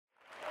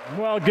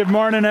Well, good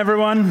morning,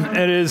 everyone.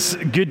 It is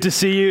good to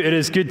see you. It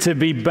is good to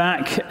be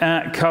back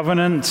at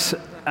Covenant.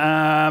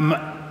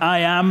 I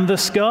am the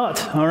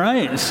Scott, all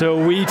right?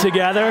 So we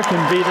together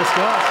can be the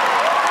Scott.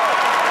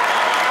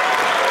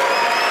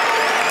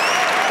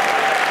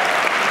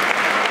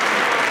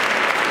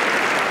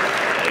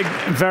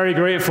 Very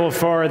grateful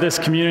for this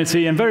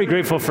community and very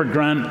grateful for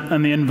Grant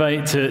and the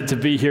invite to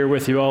be here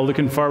with you all.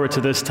 Looking forward to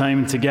this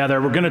time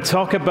together. We're going to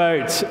talk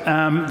about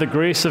the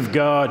grace of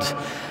God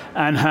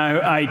and how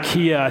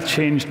IKEA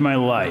changed my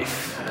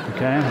life,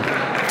 okay?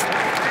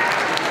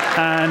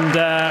 And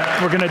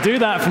we're going to do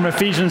that from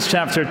Ephesians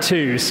chapter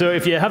 2. So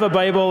if you have a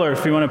Bible or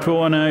if you want to pull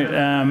one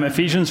out,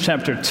 Ephesians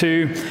chapter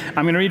 2,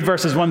 I'm going to read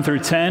verses 1 through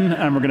 10,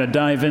 and we're going to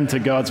dive into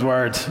God's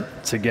Word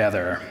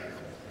together.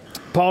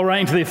 Paul,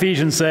 writing to the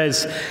Ephesians,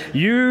 says,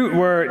 "You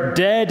were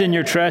dead in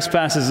your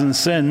trespasses and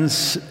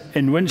sins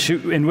in which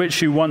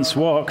you once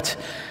walked,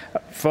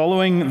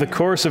 following the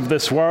course of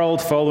this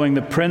world, following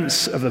the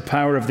prince of the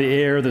power of the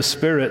air, the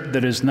spirit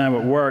that is now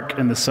at work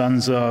in the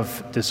sons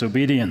of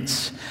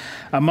disobedience,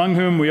 among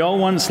whom we all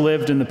once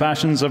lived in the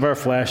passions of our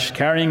flesh,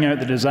 carrying out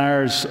the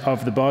desires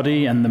of the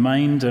body and the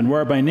mind, and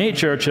were by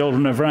nature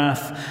children of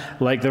wrath,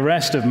 like the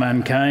rest of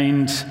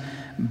mankind.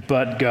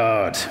 But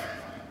God,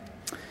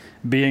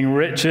 being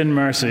rich in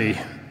mercy,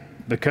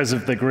 because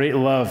of the great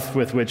love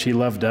with which he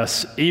loved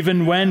us,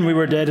 even when we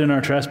were dead in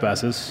our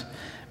trespasses,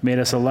 made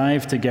us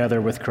alive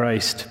together with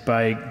Christ.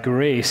 By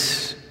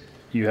grace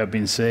you have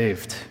been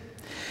saved,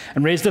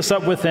 and raised us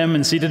up with him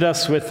and seated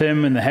us with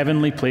him in the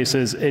heavenly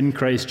places in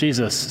Christ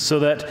Jesus, so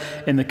that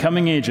in the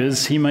coming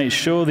ages he might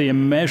show the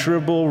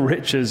immeasurable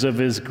riches of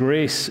his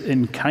grace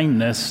in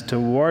kindness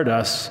toward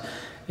us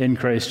in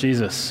Christ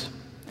Jesus.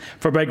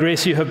 For by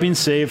grace you have been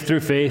saved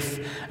through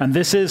faith, and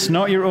this is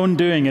not your own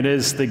doing, it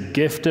is the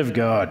gift of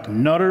God,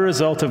 not a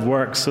result of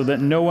works, so that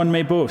no one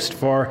may boast.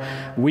 For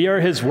we are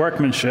his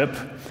workmanship,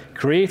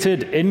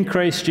 created in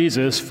Christ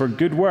Jesus for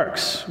good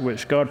works,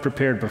 which God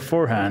prepared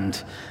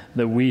beforehand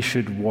that we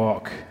should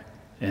walk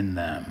in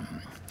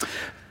them."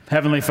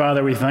 Heavenly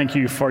Father, we thank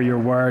you for your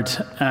word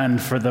and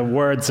for the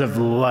words of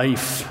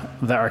life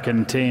that are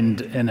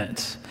contained in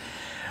it.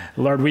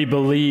 Lord, we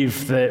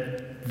believe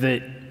that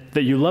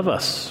you love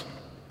us.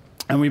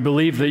 And we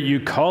believe that you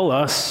call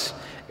us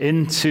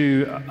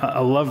into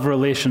a love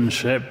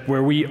relationship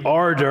where we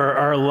order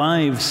our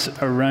lives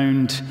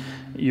around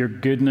your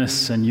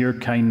goodness and your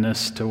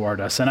kindness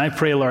toward us. And I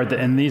pray, Lord, that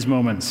in these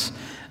moments,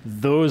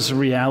 those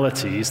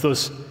realities,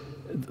 those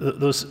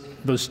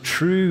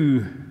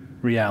true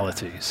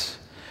realities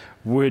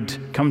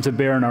would come to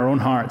bear in our own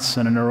hearts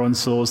and in our own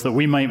souls, that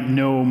we might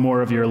know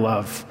more of your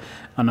love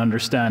and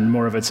understand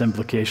more of its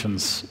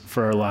implications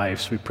for our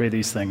lives. We pray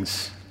these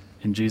things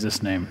in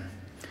Jesus' name.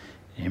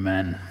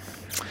 Amen.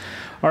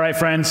 All right,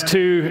 friends,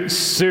 two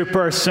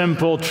super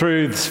simple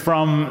truths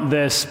from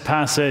this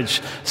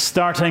passage.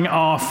 Starting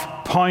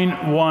off,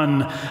 point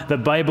one, the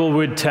Bible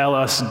would tell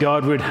us,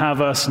 God would have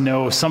us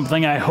know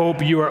something I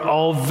hope you are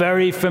all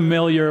very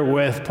familiar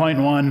with. Point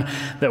one,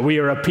 that we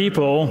are a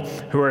people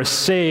who are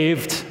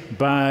saved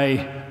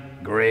by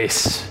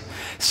grace.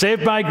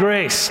 Saved by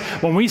grace.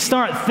 When we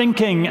start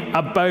thinking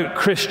about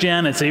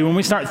Christianity, when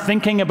we start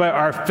thinking about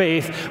our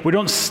faith, we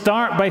don't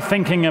start by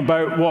thinking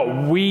about what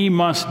we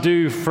must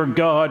do for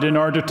God in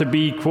order to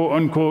be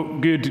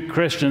quote-unquote good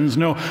Christians.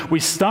 No, we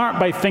start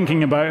by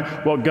thinking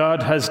about what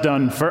God has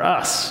done for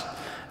us.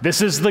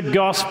 This is the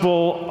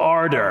gospel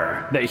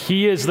order, that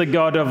he is the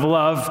God of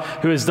love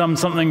who has done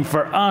something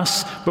for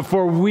us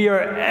before we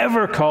are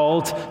ever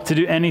called to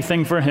do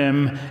anything for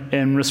him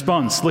in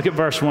response. Look at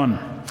verse 1.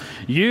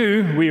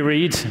 You, we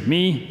read,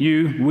 me,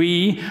 you,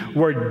 we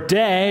were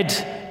dead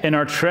in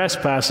our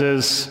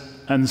trespasses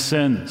and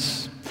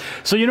sins.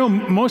 So, you know,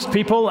 most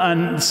people,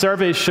 and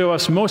surveys show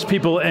us most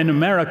people in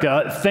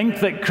America, think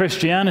that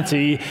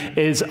Christianity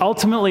is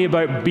ultimately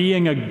about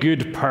being a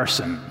good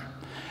person.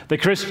 The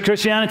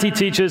Christianity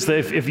teaches that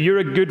if you're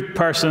a good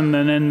person,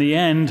 then in the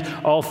end,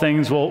 all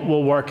things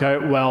will work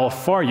out well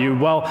for you.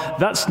 Well,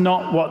 that's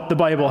not what the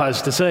Bible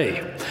has to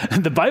say.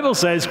 The Bible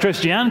says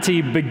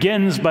Christianity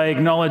begins by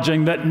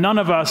acknowledging that none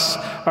of us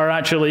are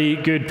actually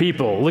good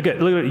people. Look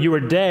at you were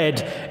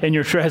dead in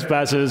your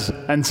trespasses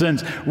and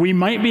sins. We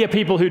might be a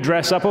people who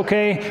dress up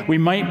okay. We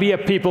might be a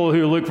people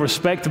who look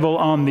respectable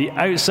on the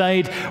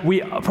outside.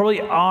 We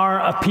probably are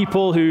a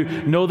people who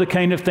know the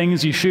kind of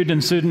things you should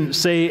and shouldn't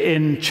say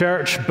in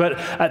church. But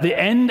at the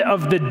end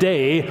of the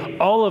day,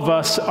 all of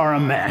us are a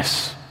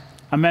mess.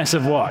 A mess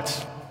of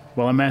what?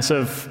 Well, a mess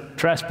of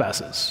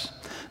trespasses.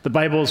 The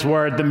Bible's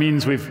word that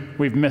means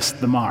we've missed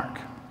the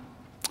mark.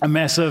 A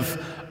mess of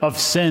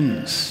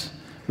sins.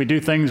 We do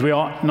things we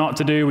ought not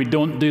to do. We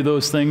don't do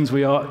those things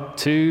we ought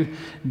to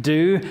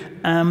do.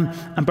 And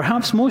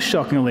perhaps most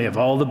shockingly of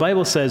all, the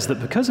Bible says that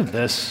because of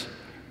this,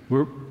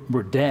 we're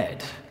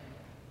dead.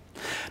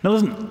 Now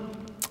listen,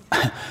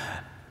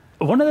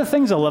 one of the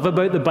things I love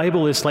about the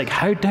Bible is like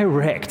how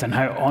direct and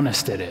how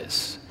honest it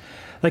is.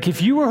 Like if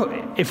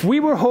we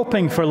were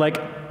hoping for like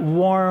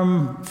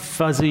warm,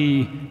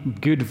 fuzzy,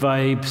 good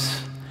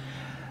vibes,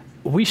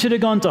 we should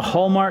have gone to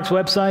Hallmark's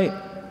website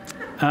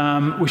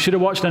We should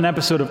have watched an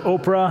episode of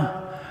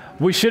Oprah.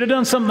 We should have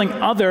done something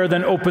other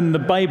than open the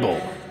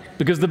Bible,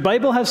 because the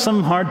Bible has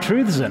some hard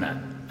truths in it.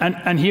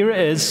 And here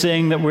it is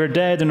saying that we're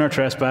dead in our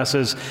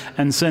trespasses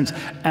and sins.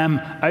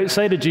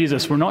 Outside of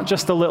Jesus, we're not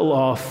just a little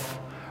off.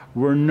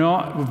 We've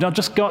not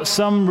just got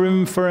some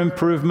room for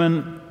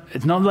improvement.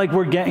 It's not like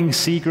we're getting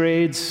C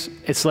grades.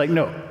 It's like,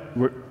 no,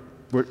 we're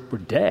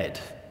dead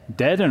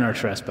in our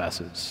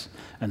trespasses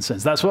and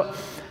sins. That's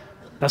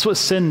what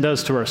sin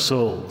does to our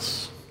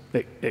souls.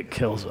 It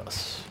kills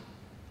us.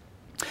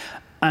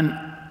 And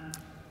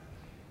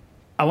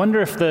I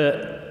wonder if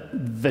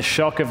the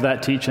shock of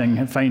that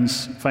teaching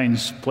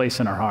finds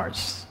place in our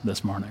hearts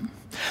this morning.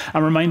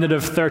 I'm reminded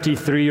of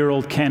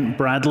 33-year-old Kent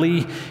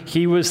Bradley.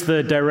 He was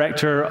the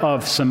director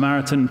of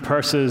Samaritan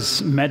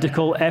Purse's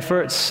medical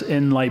efforts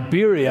in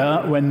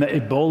Liberia when the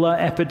Ebola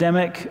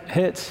epidemic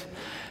hit.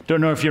 Don't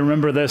know if you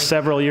remember this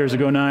several years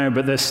ago now,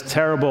 but this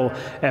terrible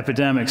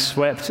epidemic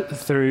swept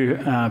through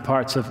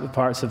parts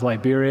of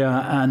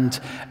Liberia, and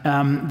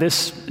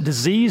this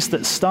disease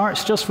that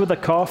starts just with a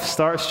cough,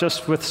 starts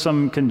just with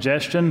some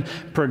congestion,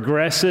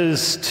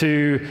 progresses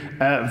to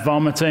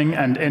vomiting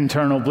and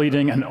internal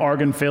bleeding and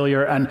organ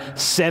failure, and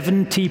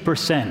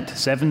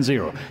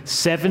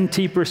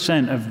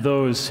 70% of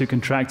those who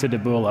contracted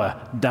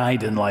Ebola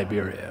died in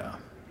Liberia.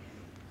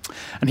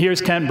 And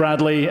here's Kent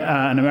Bradley,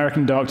 an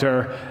American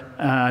doctor,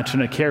 trying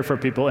to care for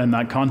people in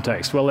that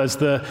context. Well, as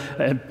the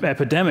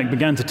epidemic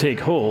began to take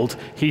hold,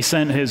 he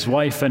sent his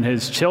wife and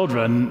his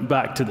children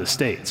back to the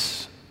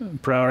States,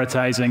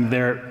 prioritizing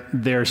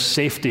their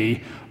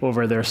safety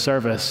over their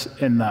service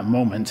in that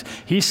moment.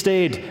 He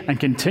stayed and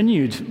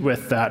continued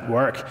with that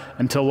work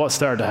until what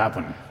started to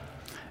happen?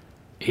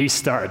 He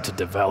started to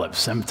develop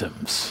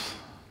symptoms.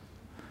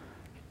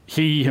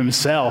 He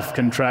himself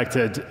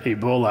contracted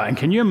Ebola. And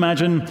can you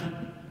imagine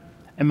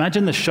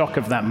the shock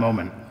of that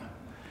moment?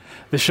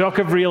 The shock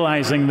of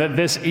realizing that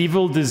this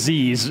evil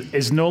disease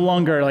is no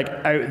longer like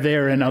out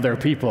there in other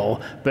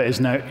people, but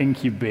is now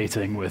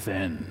incubating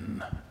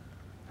within.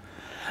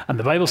 And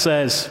the Bible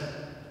says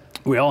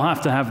we all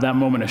have to have that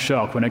moment of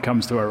shock when it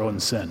comes to our own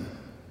sin.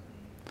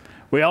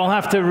 We all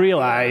have to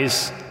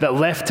realize that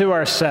left to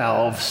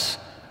ourselves,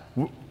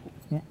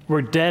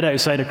 we're dead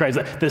outside of Christ.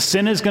 The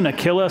sin is going to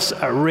kill us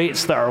at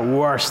rates that are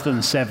worse than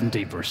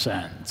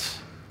 70%.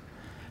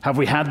 Have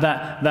we had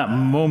that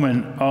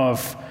moment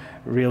of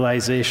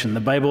realization? The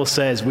Bible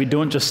says we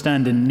don't just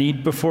stand in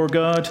need before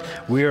God,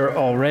 we're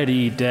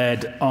already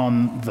dead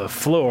on the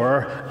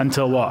floor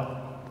until what?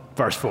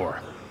 Verse 4.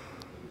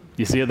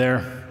 You see it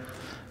there?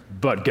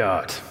 But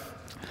God,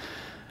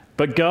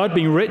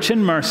 being rich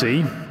in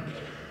mercy,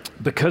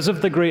 because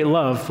of the great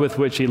love with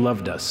which he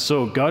loved us.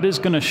 So God is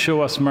going to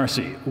show us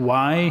mercy.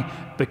 Why?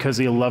 Because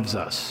he loves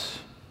us.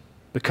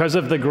 Because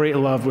of the great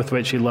love with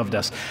which he loved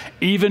us.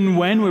 Even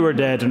when we were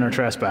dead in our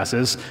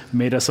trespasses,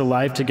 made us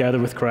alive together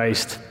with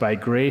Christ. By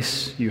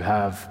grace you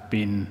have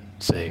been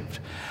saved.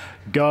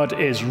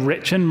 God is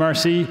rich in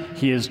mercy.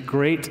 He is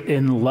great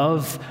in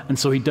love. And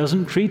so he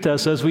doesn't treat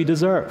us as we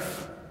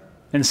deserve.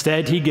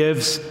 Instead, he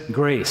gives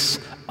grace,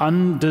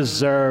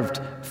 undeserved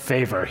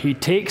favor. He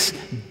takes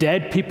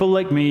dead people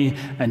like me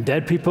and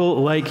dead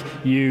people like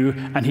you,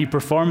 and he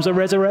performs a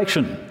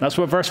resurrection. That's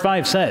what verse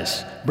 5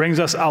 says. Brings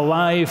us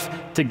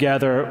alive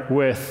together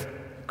with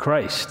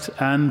Christ,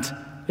 and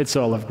it's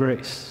all of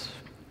grace.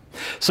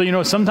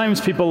 So, sometimes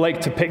people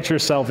like to picture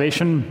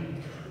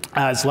salvation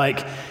as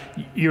like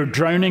you're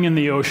drowning in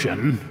the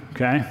ocean,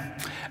 okay?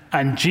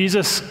 And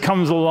Jesus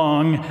comes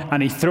along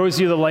and he throws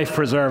you the life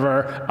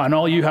preserver, and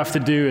all you have to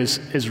do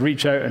is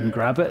reach out and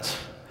grab it.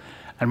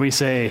 And we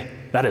say,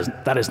 that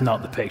is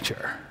not the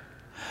picture.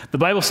 The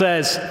Bible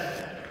says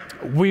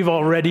we've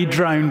already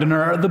drowned and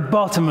are at the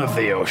bottom of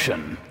the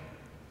ocean.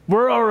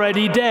 We're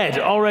already dead,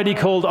 already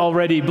cold,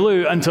 already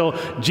blue, until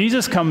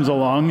Jesus comes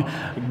along,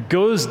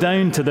 goes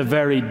down to the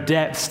very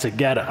depths to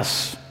get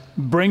us,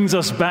 brings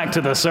us back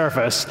to the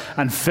surface,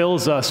 and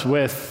fills us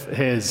with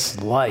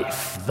his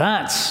life.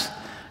 That's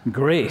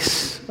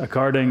grace,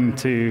 according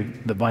to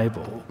the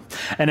Bible.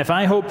 And if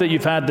I hope that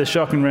you've had the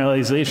shocking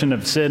realization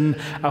of sin,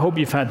 I hope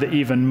you've had the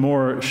even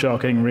more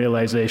shocking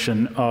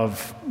realization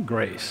of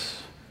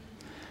grace.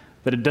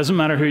 That it doesn't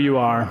matter who you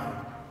are,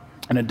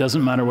 and it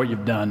doesn't matter what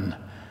you've done.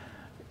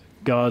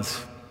 God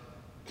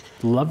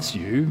loves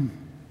you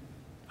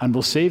and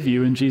will save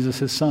you in Jesus,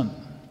 his Son.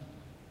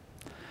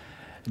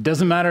 It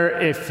doesn't matter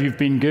if you've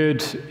been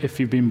good, if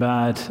you've been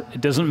bad. It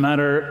doesn't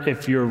matter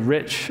if you're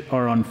rich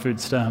or on food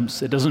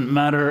stamps. It doesn't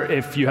matter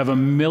if you have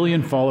 1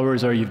 million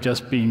followers or you've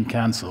just been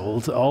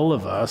canceled. All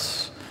of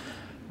us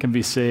can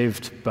be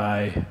saved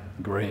by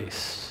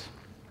grace.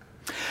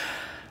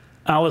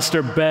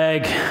 Alistair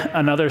Begg,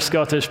 another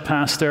Scottish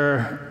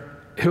pastor,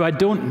 who I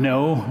don't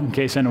know, in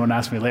case anyone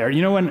asks me later.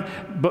 When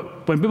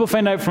people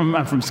find out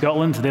I'm from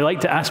Scotland, they like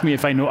to ask me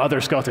if I know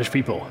other Scottish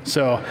people.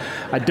 So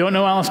I don't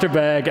know Alistair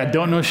Begg, I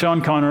don't know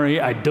Sean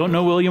Connery, I don't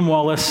know William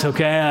Wallace,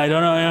 okay? I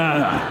don't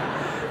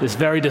know. It's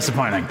very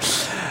disappointing.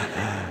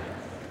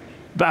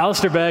 But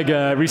Alistair Begg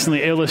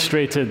recently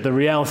illustrated the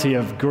reality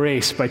of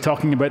grace by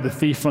talking about the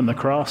thief on the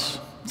cross.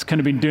 It's kind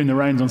of been doing the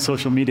rounds on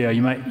social media.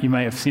 You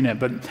might have seen it.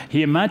 But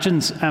he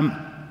imagines,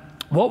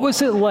 what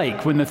was it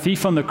like when the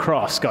thief on the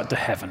cross got to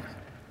heaven?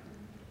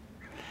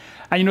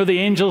 And you know, the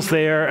angel's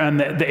there,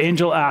 and the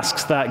angel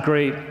asks that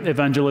great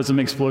evangelism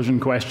explosion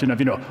question of,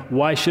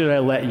 why should I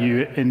let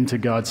you into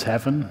God's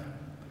heaven?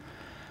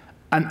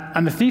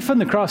 And the thief on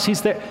the cross,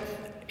 he's there.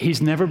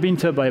 He's never been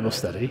to a Bible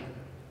study.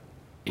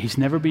 He's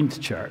never been to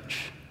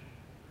church.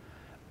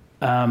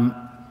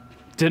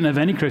 Didn't have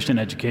any Christian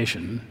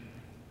education,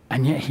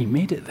 and yet he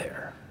made it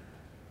there.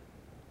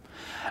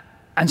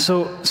 And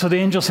so the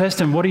angel says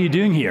to him, "What are you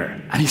doing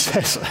here?" And he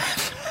says,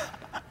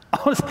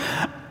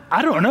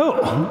 "I don't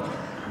know."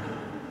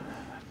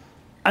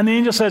 And the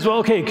angel says, "Well,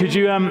 okay, could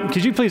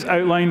you please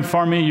outline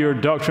for me your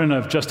doctrine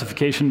of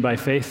justification by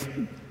faith?"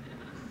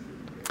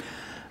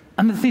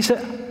 And the thief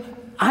said,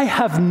 "I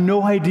have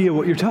no idea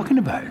what you're talking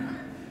about."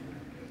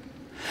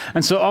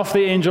 And so off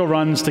the angel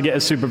runs to get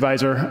his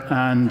supervisor,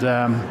 and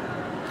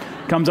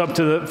comes up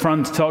to the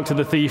front to talk to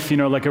the thief.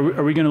 Like,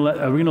 are we going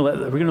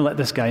to let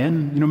this guy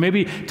in?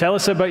 Maybe tell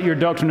us about your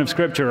doctrine of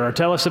Scripture, or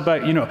tell us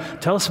about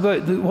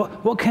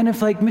what kind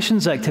of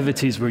missions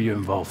activities were you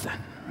involved in?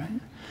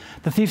 Right?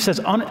 The thief says,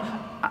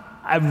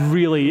 I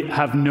really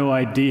have no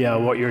idea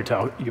what you're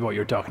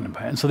talking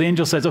about. And so the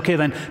angel says, "Okay,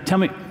 then tell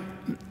me,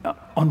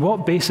 on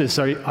what basis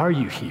are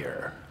you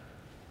here?"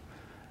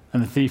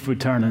 And the thief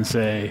would turn and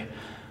say,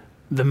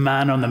 "The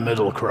man on the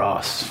middle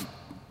cross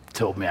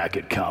told me I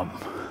could come."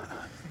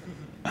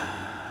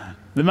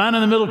 The man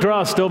on the middle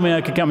cross told me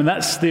I could come, and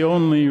that's the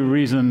only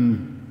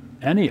reason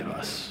any of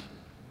us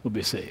will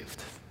be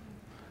saved.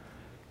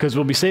 Because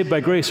we'll be saved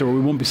by grace, or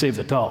we won't be saved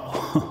at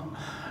all.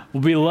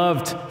 We'll be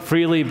loved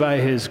freely by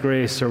his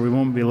grace, or we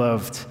won't be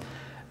loved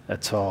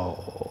at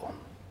all.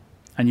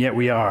 And yet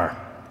we are.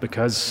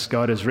 Because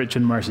God is rich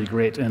in mercy,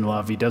 great in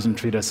love. He doesn't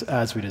treat us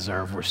as we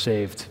deserve. We're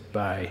saved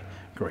by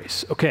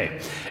grace. Okay,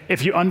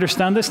 if you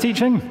understand this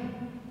teaching,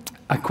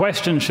 a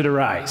question should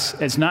arise.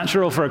 It's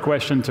natural for a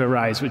question to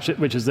arise, which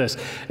is this.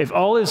 If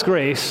all is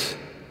grace,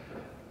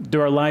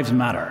 do our lives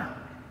matter?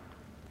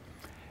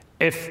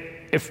 If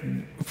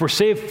we're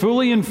saved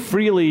fully and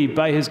freely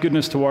by his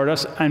goodness toward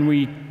us, and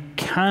we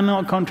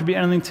cannot contribute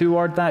anything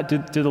toward that,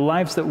 do the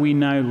lives that we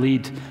now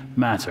lead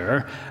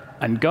matter?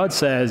 And God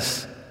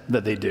says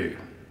that they do.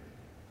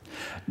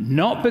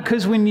 Not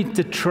because we need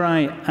to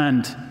try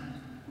and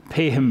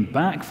pay him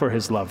back for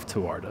his love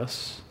toward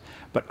us,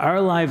 but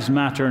our lives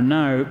matter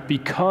now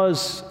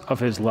because of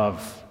his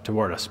love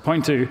toward us.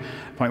 Point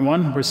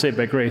one, we're saved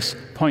by grace.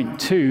 Point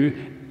two,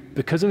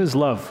 because of his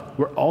love,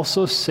 we're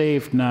also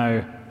saved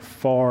now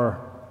for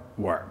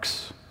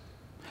works.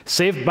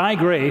 Saved by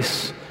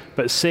grace,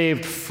 but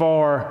saved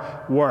for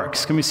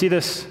works. Can we see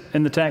this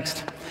in the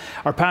text?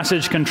 Our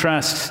passage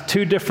contrasts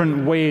two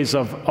different ways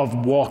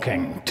of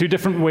walking, two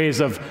different ways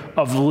of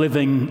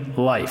living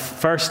life.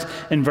 First,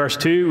 in verse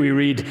 2, we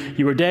read,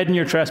 "You were dead in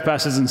your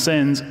trespasses and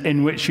sins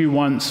in which you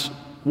once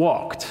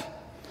walked."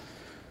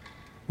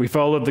 We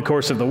followed the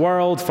course of the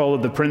world,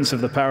 followed the prince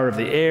of the power of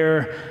the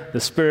air, the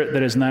spirit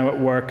that is now at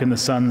work in the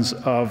sons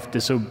of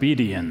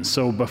disobedience.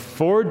 So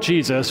before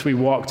Jesus, we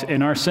walked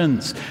in our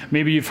sins.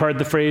 Maybe you've heard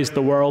the phrase,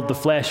 the world, the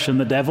flesh, and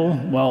the devil.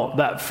 Well,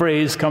 that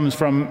phrase comes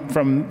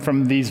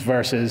from these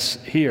verses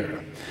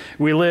here.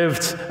 We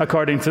lived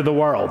according to the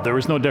world. There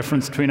was no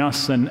difference between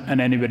us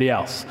and anybody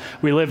else.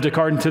 We lived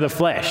according to the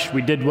flesh.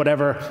 We did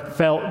whatever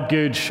felt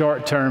good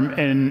short term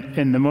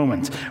in the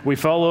moment. We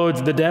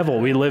followed the devil.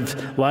 We lived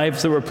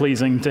lives that were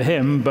pleasing to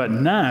him. But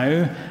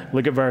now,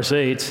 look at verse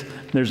 8,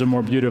 there's a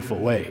more beautiful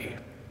way.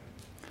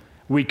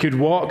 We could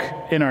walk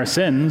in our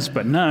sins,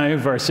 but now,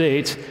 verse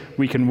 8,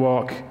 we can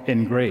walk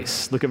in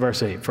grace. Look at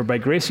verse 8. "For by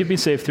grace you've been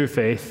saved through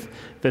faith,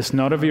 this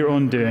not of your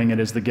own doing, it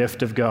is the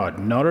gift of God,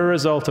 not a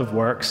result of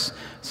works,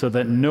 so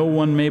that no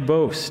one may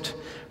boast.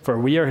 For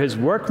we are his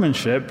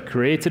workmanship,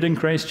 created in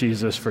Christ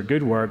Jesus for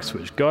good works,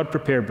 which God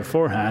prepared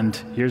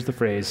beforehand," here's the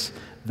phrase,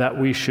 "that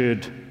we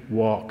should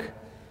walk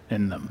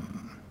in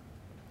them."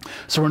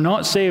 So we're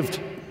not saved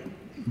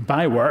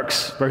by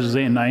works, verses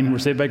 8 and 9, we're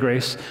saved by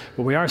grace,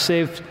 but we are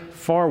saved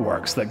for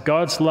works, that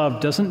God's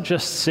love doesn't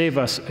just save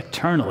us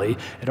eternally,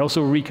 it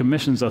also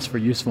recommissions us for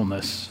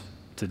usefulness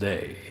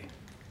today.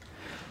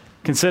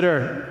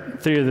 Consider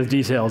three of the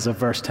details of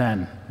verse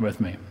 10 with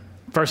me.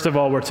 First of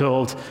all, we're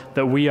told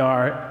that we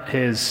are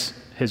his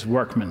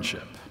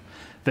workmanship.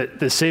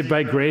 That saved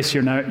by grace,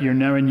 you're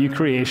now a new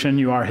creation.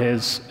 You are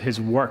his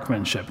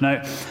workmanship.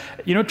 Now,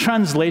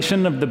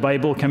 translation of the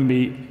Bible can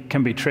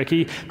be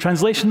tricky.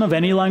 Translation of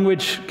any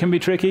language can be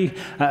tricky.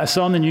 I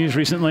saw in the news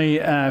recently,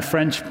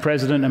 French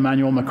President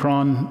Emmanuel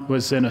Macron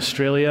was in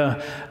Australia,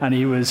 and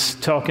he was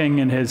talking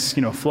in his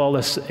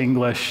flawless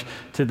English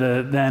to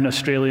the then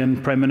Australian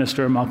Prime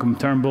Minister Malcolm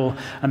Turnbull,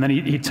 and then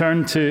he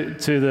turned to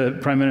the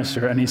Prime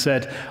Minister and he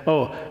said,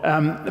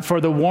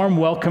 "For the warm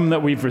welcome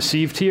that we've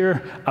received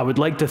here, I would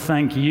like to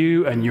thank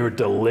you and your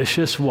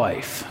delicious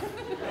wife."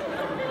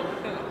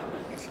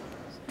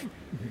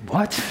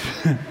 What?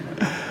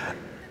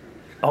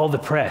 All the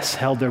press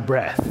held their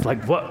breath.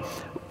 Like, what?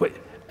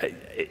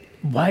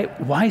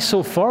 why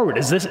so forward?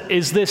 Is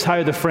this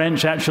how the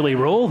French actually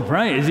roll,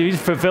 right? Is he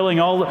fulfilling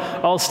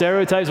all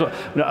stereotypes? Well,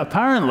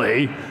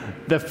 apparently,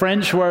 the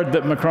French word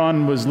that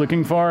Macron was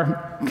looking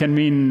for can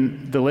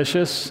mean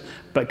delicious,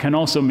 but can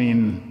also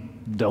mean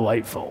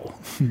delightful.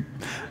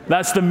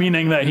 That's the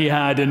meaning that he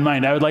had in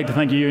mind. I would like to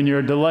thank you and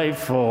your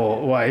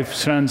delightful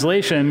wife.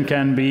 Translation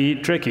can be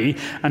tricky,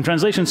 and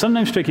translation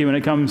sometimes tricky when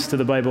it comes to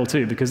the Bible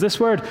too, because this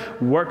word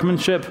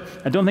workmanship,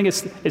 I don't think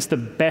it's the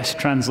best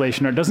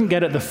translation, or it doesn't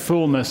get at the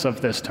fullness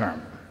of this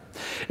term.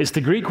 It's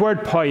the Greek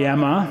word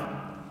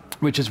poema,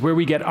 which is where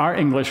we get our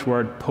English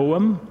word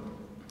poem,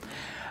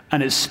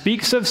 and it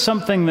speaks of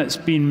something that's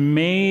been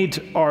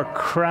made or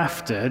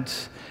crafted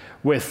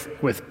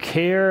with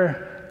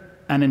care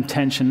and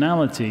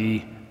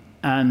intentionality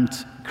and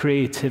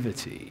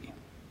creativity.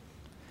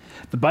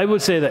 The Bible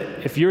would say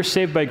that if you're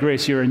saved by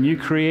grace, you're a new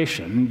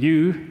creation.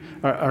 You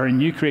are a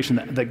new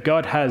creation that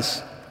God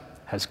has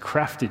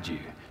crafted you.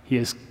 He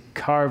has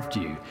carved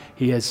you.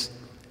 He has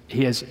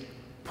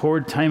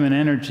poured time and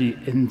energy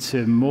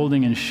into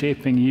molding and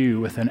shaping you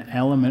with an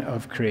element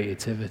of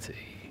creativity.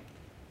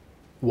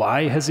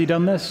 Why has he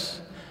done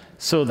this?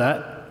 So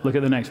that, look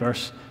at the next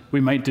verse, we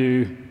might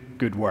do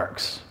good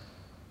works.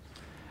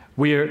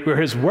 We're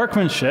his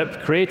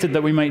workmanship, created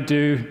that we might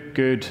do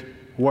good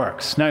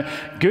works. Now,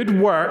 good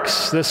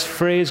works, this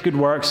phrase, good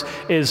works,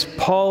 is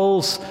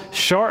Paul's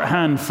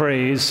shorthand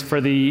phrase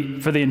for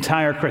the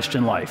entire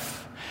Christian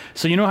life.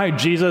 So you know how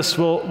Jesus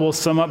will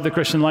sum up the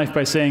Christian life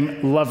by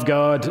saying, love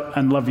God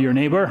and love your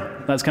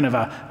neighbor? That's kind of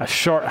a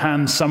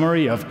shorthand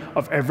summary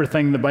of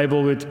everything the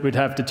Bible would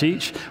have to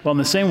teach. Well, in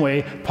the same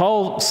way,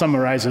 Paul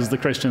summarizes the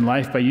Christian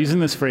life by using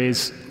this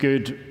phrase,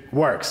 good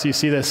works. You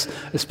see this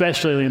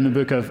especially in the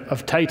book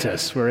of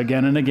Titus, where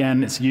again and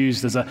again it's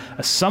used as a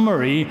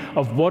summary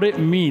of what it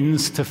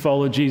means to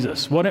follow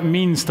Jesus, what it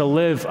means to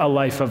live a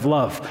life of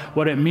love,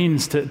 what it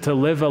means to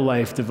live a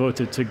life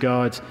devoted to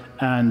God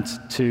and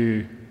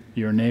to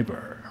your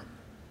neighbor.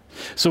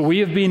 So we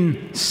have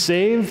been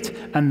saved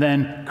and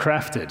then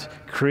crafted,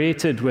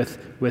 created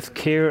with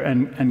care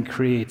and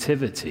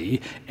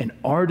creativity in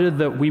order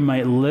that we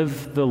might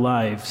live the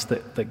lives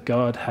that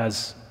God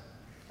has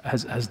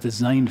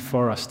designed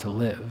for us to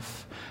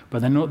live.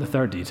 But then note the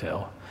third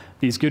detail.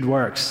 These good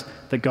works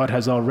that God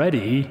has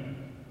already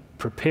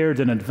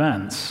prepared in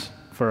advance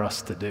for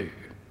us to do.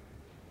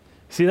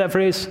 See that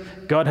phrase?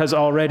 God has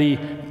already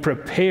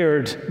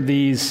prepared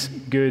these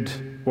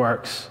good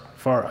works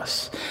for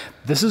us.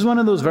 This is one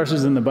of those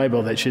verses in the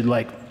Bible that should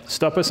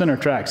stop us in our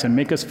tracks and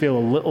make us feel a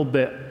little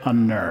bit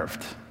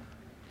unnerved.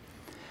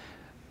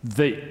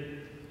 That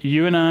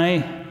you and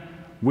I,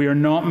 we are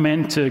not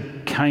meant to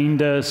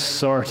kinda,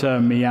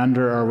 sorta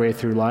meander our way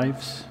through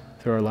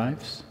our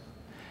lives.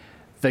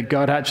 That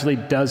God actually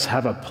does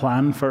have a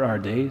plan for our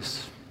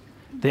days.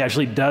 That He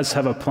actually does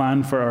have a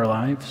plan for our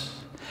lives.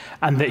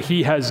 And that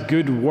He has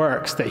good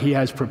works that He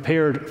has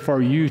prepared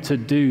for you to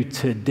do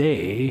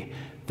today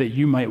that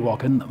you might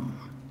walk in them.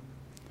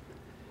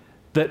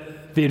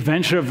 That the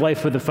adventure of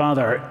life with the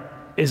Father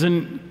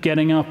isn't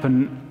getting up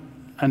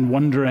and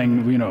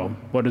wondering,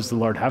 what does the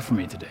Lord have for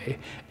me today?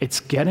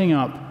 It's getting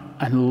up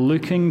and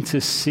looking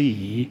to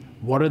see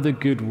what are the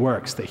good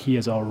works that He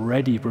has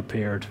already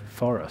prepared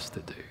for us to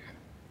do.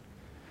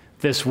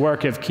 This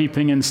work of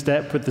keeping in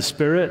step with the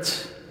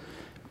Spirit.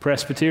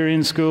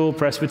 Presbyterian school,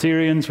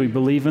 Presbyterians, we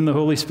believe in the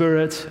Holy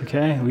Spirit,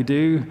 okay? We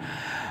do.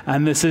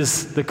 And this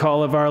is the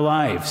call of our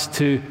lives,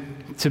 to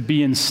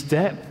be in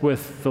step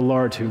with the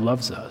Lord who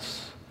loves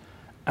us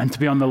and to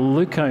be on the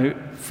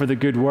lookout for the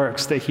good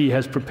works that He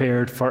has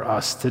prepared for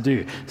us to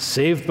do.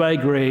 Saved by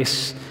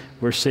grace,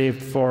 we're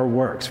saved for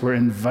works. We're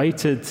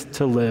invited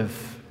to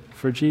live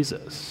for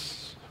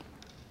Jesus.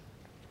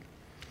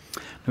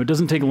 Now, it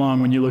doesn't take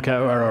long when you look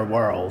out at our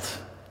world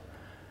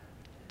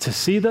to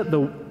see that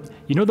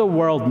the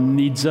world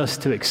needs us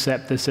to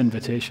accept this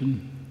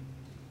invitation.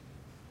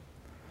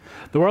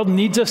 The world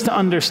needs us to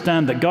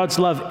understand that God's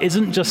love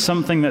isn't just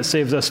something that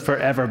saves us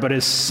forever, but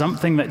is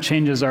something that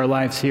changes our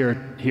lives here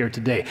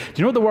today. Do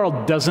you know what the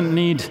world doesn't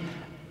need?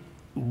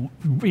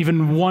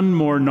 Even one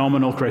more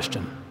nominal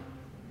Christian.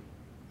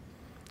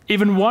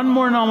 Even one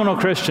more nominal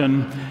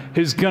Christian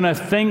who's going to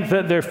think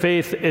that their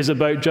faith is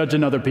about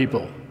judging other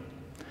people.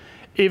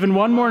 Even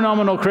one more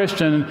nominal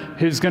Christian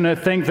who's going to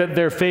think that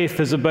their faith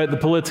is about the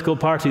political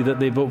party that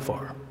they vote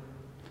for.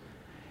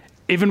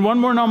 Even one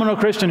more nominal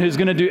Christian who's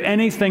going to do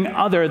anything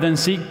other than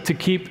seek to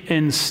keep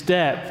in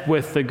step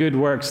with the good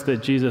works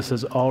that Jesus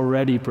has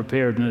already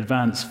prepared in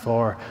advance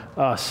for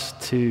us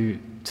to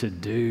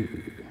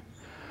do.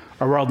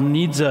 Our world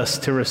needs us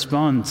to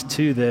respond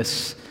to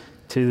this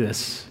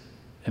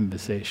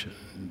invitation.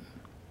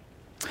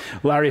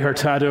 Larry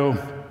Hurtado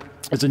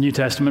is a New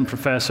Testament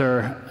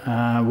professor,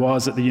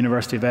 was at the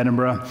University of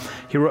Edinburgh.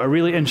 He wrote a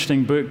really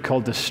interesting book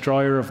called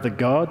Destroyer of the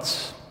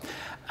Gods.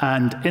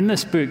 And in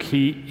this book,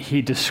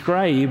 he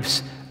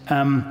describes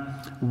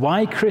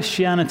why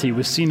Christianity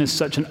was seen as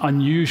such an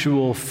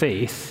unusual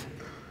faith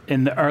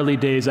in the early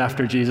days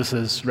after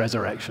Jesus'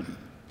 resurrection.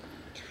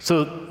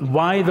 So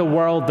why the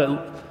world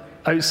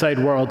outside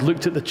world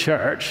looked at the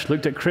church,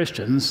 looked at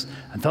Christians,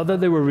 and thought that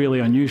they were really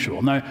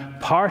unusual. Now,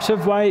 part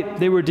of why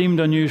they were deemed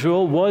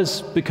unusual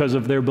was because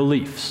of their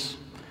beliefs.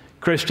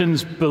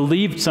 Christians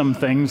believed some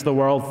things the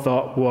world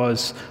thought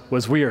was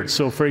weird.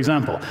 So, for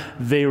example,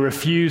 they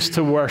refused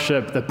to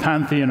worship the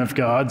pantheon of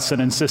gods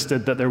and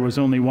insisted that there was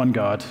only one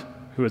God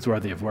who was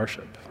worthy of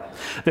worship.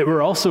 They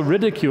were also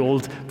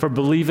ridiculed for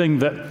believing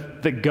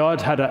that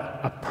God had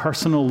a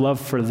personal love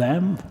for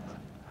them.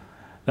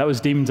 That was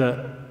deemed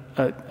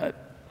a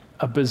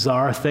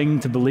bizarre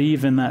thing to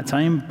believe in that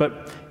time.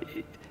 But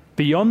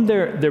beyond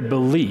their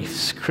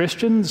beliefs,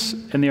 Christians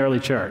in the early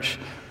church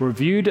were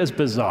viewed as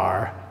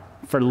bizarre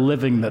for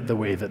living the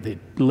way that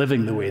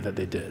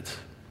they did.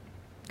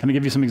 Can I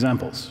give you some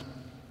examples?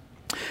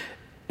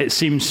 It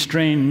seems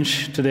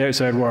strange to the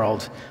outside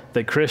world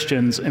that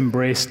Christians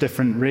embrace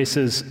different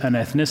races and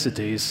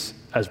ethnicities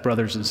as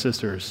brothers and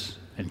sisters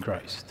in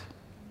Christ.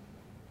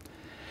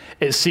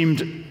 It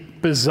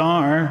seemed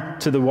bizarre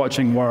to the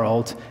watching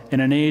world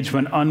in an age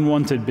when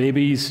unwanted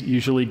babies,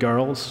 usually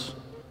girls,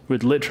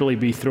 would literally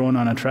be thrown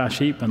on a trash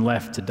heap and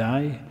left to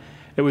die.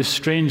 It was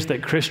strange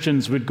that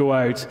Christians would go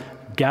out,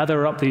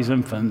 gather up these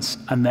infants,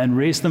 and then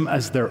raise them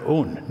as their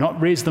own. Not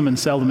raise them and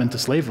sell them into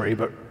slavery,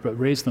 but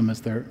raise them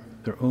as their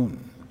own.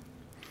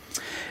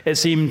 It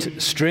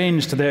seemed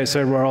strange to the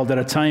outside world at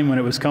a time when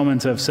it was common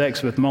to have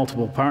sex with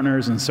multiple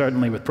partners, and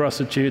certainly with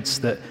prostitutes,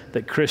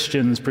 that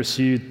Christians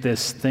pursued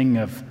this thing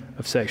of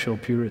sexual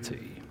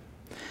purity.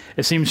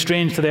 It seemed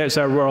strange to the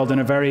outside world in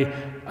a very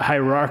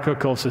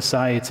hierarchical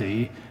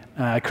society.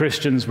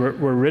 Christians were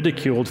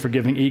ridiculed for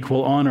giving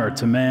equal honor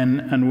to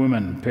men and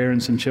women,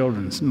 parents and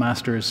children,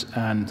 masters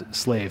and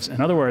slaves.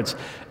 In other words,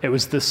 it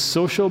was the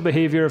social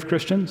behavior of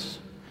Christians,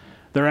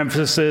 their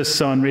emphasis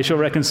on racial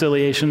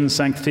reconciliation,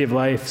 sanctity of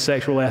life,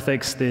 sexual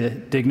ethics, the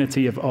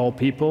dignity of all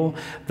people,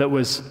 that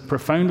was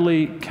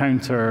profoundly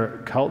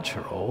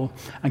countercultural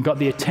and got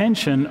the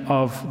attention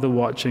of the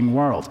watching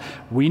world.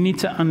 We need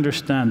to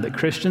understand that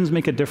Christians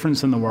make a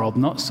difference in the world,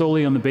 not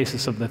solely on the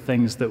basis of the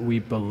things that we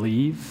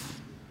believe,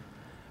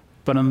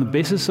 but on the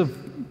basis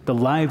of the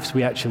lives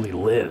we actually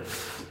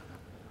live.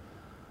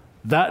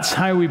 That's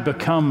how we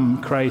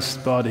become Christ's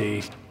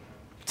body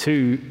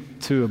to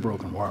a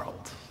broken world.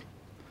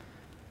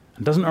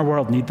 And doesn't our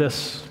world need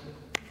this?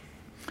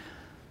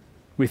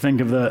 We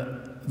think of the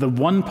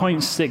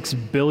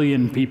 1.6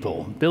 billion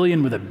people,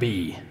 billion with a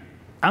B.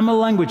 I'm a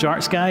language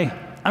arts guy.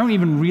 I don't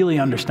even really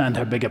understand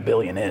how big a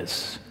billion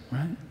is,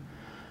 right?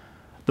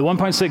 The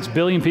 1.6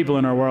 billion people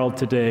in our world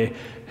today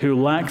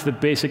who lack the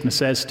basic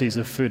necessities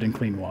of food and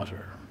clean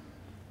water.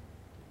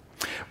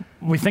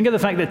 We think of the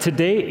fact that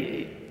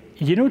today,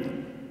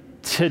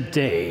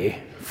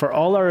 for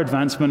all our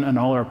advancement and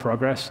all our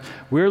progress,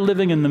 we're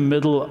living in the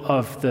middle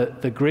of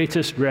the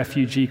greatest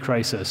refugee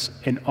crisis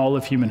in all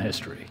of human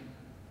history.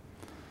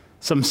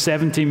 Some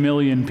 70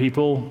 million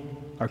people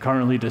are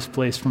currently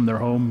displaced from their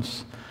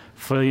homes,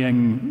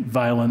 fleeing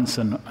violence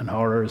and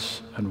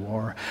horrors and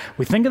war.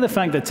 We think of the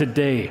fact that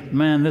today,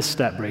 man, this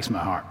stat breaks my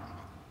heart.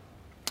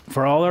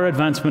 For all our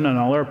advancement and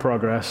all our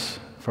progress,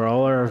 for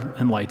all our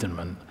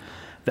enlightenment,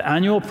 the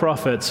annual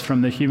profits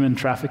from the human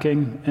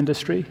trafficking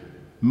industry,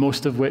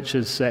 most of which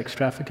is sex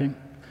trafficking,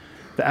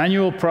 the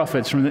annual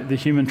profits from the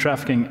human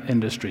trafficking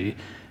industry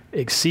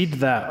exceed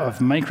that of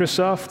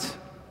Microsoft,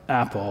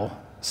 Apple,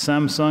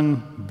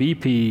 Samsung,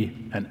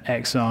 BP, and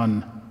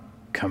Exxon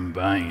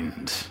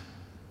combined.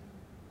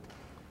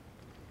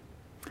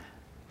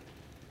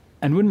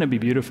 And wouldn't it be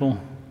beautiful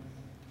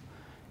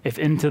if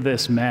into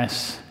this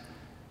mess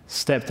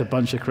stepped a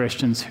bunch of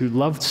Christians who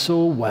loved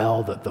so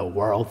well that the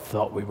world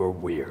thought we were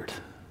weird?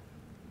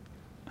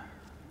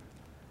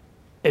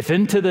 If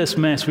into this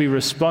mess we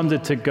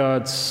responded to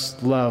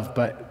God's love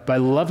by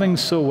loving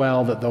so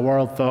well that the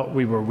world thought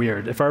we were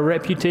weird, if our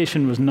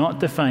reputation was not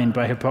defined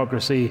by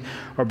hypocrisy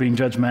or being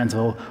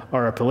judgmental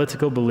or our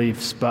political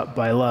beliefs, but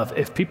by love,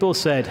 if people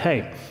said,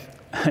 hey,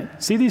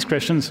 see these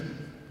Christians,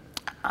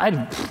 I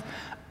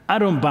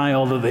don't buy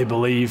all that they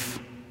believe,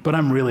 but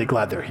I'm really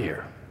glad they're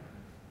here.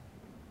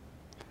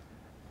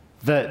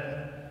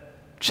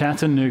 That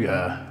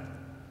Chattanooga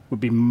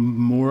would be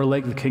more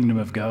like the kingdom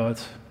of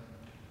God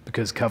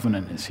because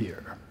covenant is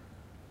here.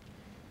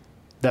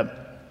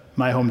 That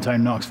my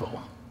hometown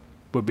Knoxville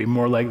would be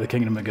more like the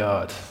kingdom of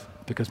God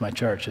because my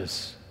church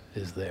is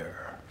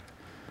there.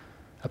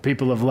 A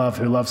people of love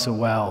who love so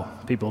well,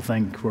 people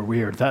think we're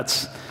weird.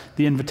 That's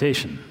the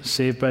invitation.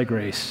 Saved by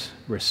grace,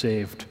 we're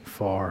saved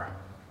for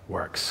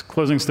works.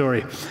 Closing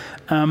story.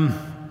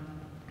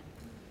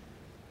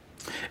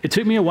 It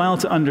took me a while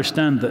to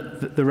understand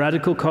that the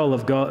radical call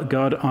of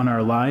God on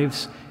our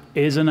lives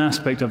is an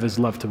aspect of his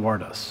love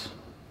toward us.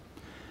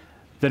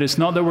 That it's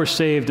not that we're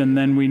saved and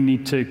then we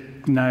need to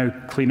now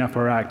clean up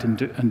our act and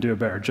do a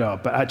better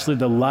job, but actually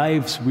the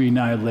lives we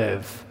now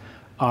live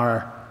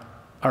are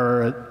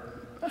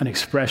an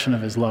expression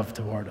of his love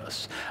toward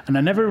us. And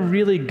I never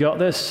really got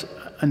this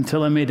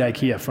until I made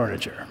IKEA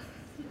furniture.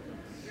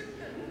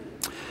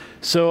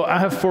 So I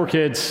have 4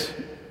 kids,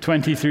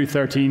 20 through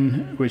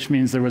 13, which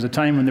means there was a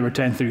time when they were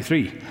 10 through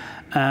 3.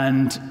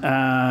 And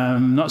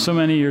not so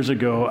many years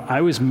ago,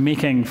 I was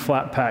making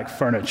flat pack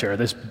furniture,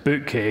 this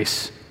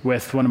bookcase,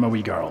 with one of my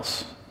wee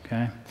girls,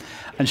 okay?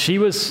 And she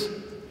was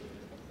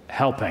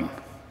helping.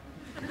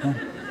 Okay?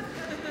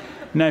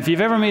 Now, if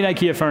you've ever made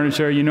IKEA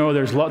furniture, you know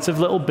there's lots of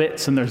little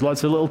bits, and there's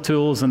lots of little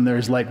tools, and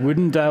there's like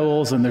wooden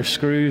dowels, and there's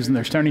screws, and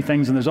there's turny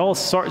things, and there's all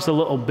sorts of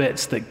little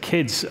bits that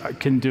kids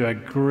can do a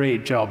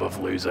great job of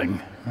losing,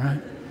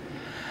 right?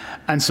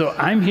 And so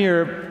I'm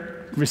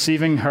here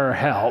receiving her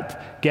help,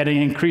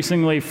 getting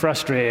increasingly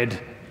frustrated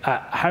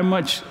at how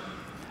much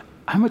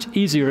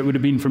easier it would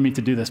have been for me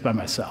to do this by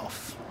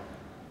myself.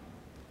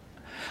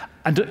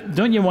 And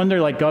don't you wonder,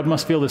 like, God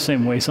must feel the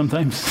same way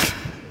sometimes?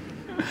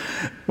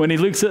 When he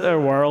looks at our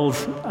world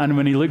and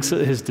when he looks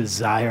at his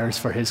desires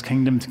for his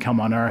kingdom to come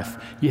on earth,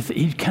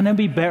 he'd kind of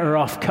be better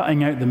off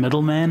cutting out the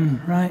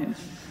middlemen, right?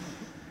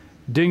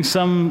 Doing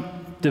some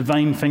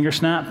divine finger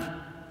snap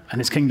and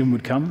his kingdom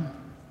would come.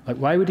 Like,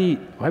 why would he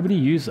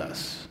use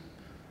us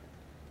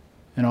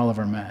in all of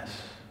our mess?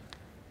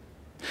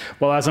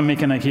 Well, as I'm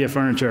making IKEA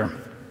furniture,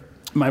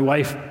 my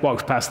wife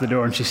walks past the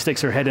door and she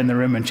sticks her head in the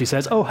room and she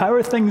says, "Oh, how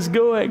are things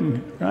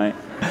going?" Right?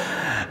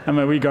 And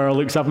my wee girl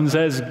looks up and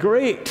says,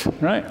 "Great,"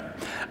 right?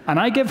 And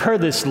I give her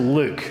this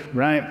look,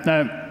 right?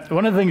 Now,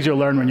 one of the things you'll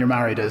learn when you're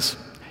married is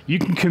you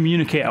can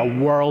communicate a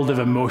world of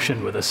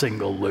emotion with a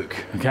single look,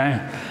 okay?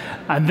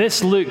 And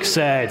this look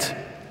said,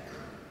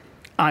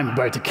 "I'm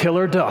about to kill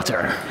her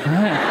daughter,"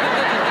 right?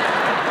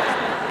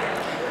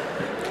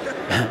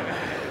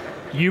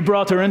 You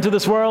brought her into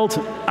this world,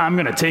 I'm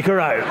going to take her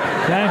out,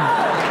 okay?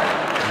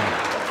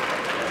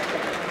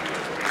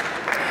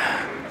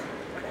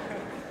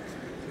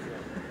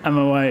 And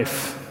my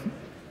wife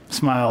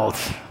smiled,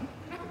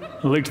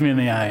 looked me in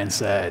the eye and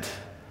said,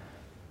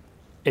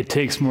 "It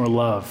takes more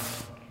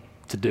love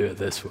to do it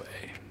this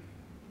way.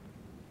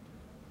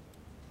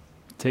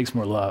 It takes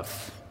more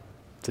love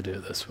to do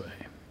it this way."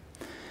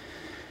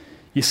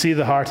 You see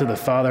the heart of the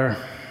Father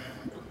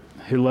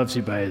who loves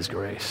you by his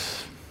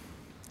grace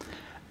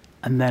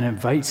and then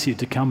invites you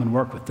to come and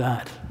work with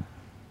Dad.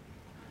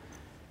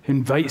 Who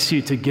invites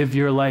you to give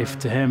your life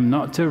to him,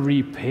 not to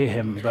repay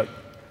him, but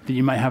that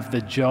you might have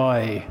the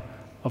joy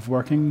of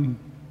working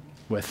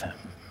with him.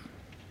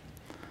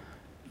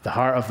 The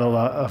heart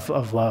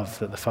of love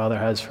that the Father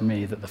has for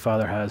me, that the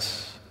Father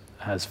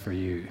has for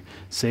you.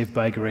 Saved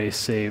by grace,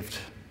 saved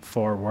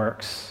for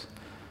works.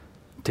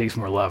 It takes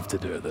more love to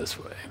do it this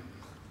way.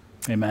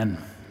 Amen.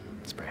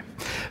 Let's pray.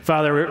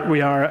 Father,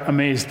 we are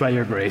amazed by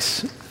your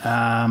grace.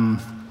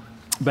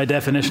 By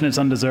definition, it's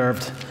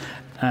undeserved.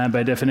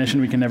 By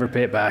definition, we can never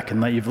pay it back,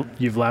 and that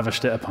you've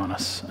lavished it upon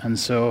us. And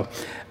so,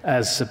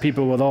 as a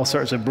people with all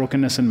sorts of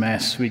brokenness and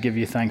mess, we give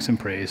you thanks and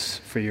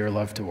praise for your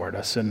love toward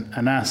us,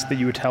 and ask that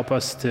you would help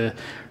us to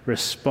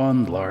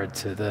respond, Lord,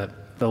 to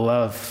the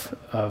love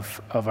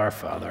of our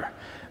Father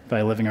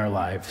by living our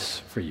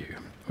lives for you.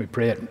 We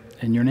pray it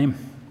in your name.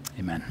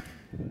 Amen.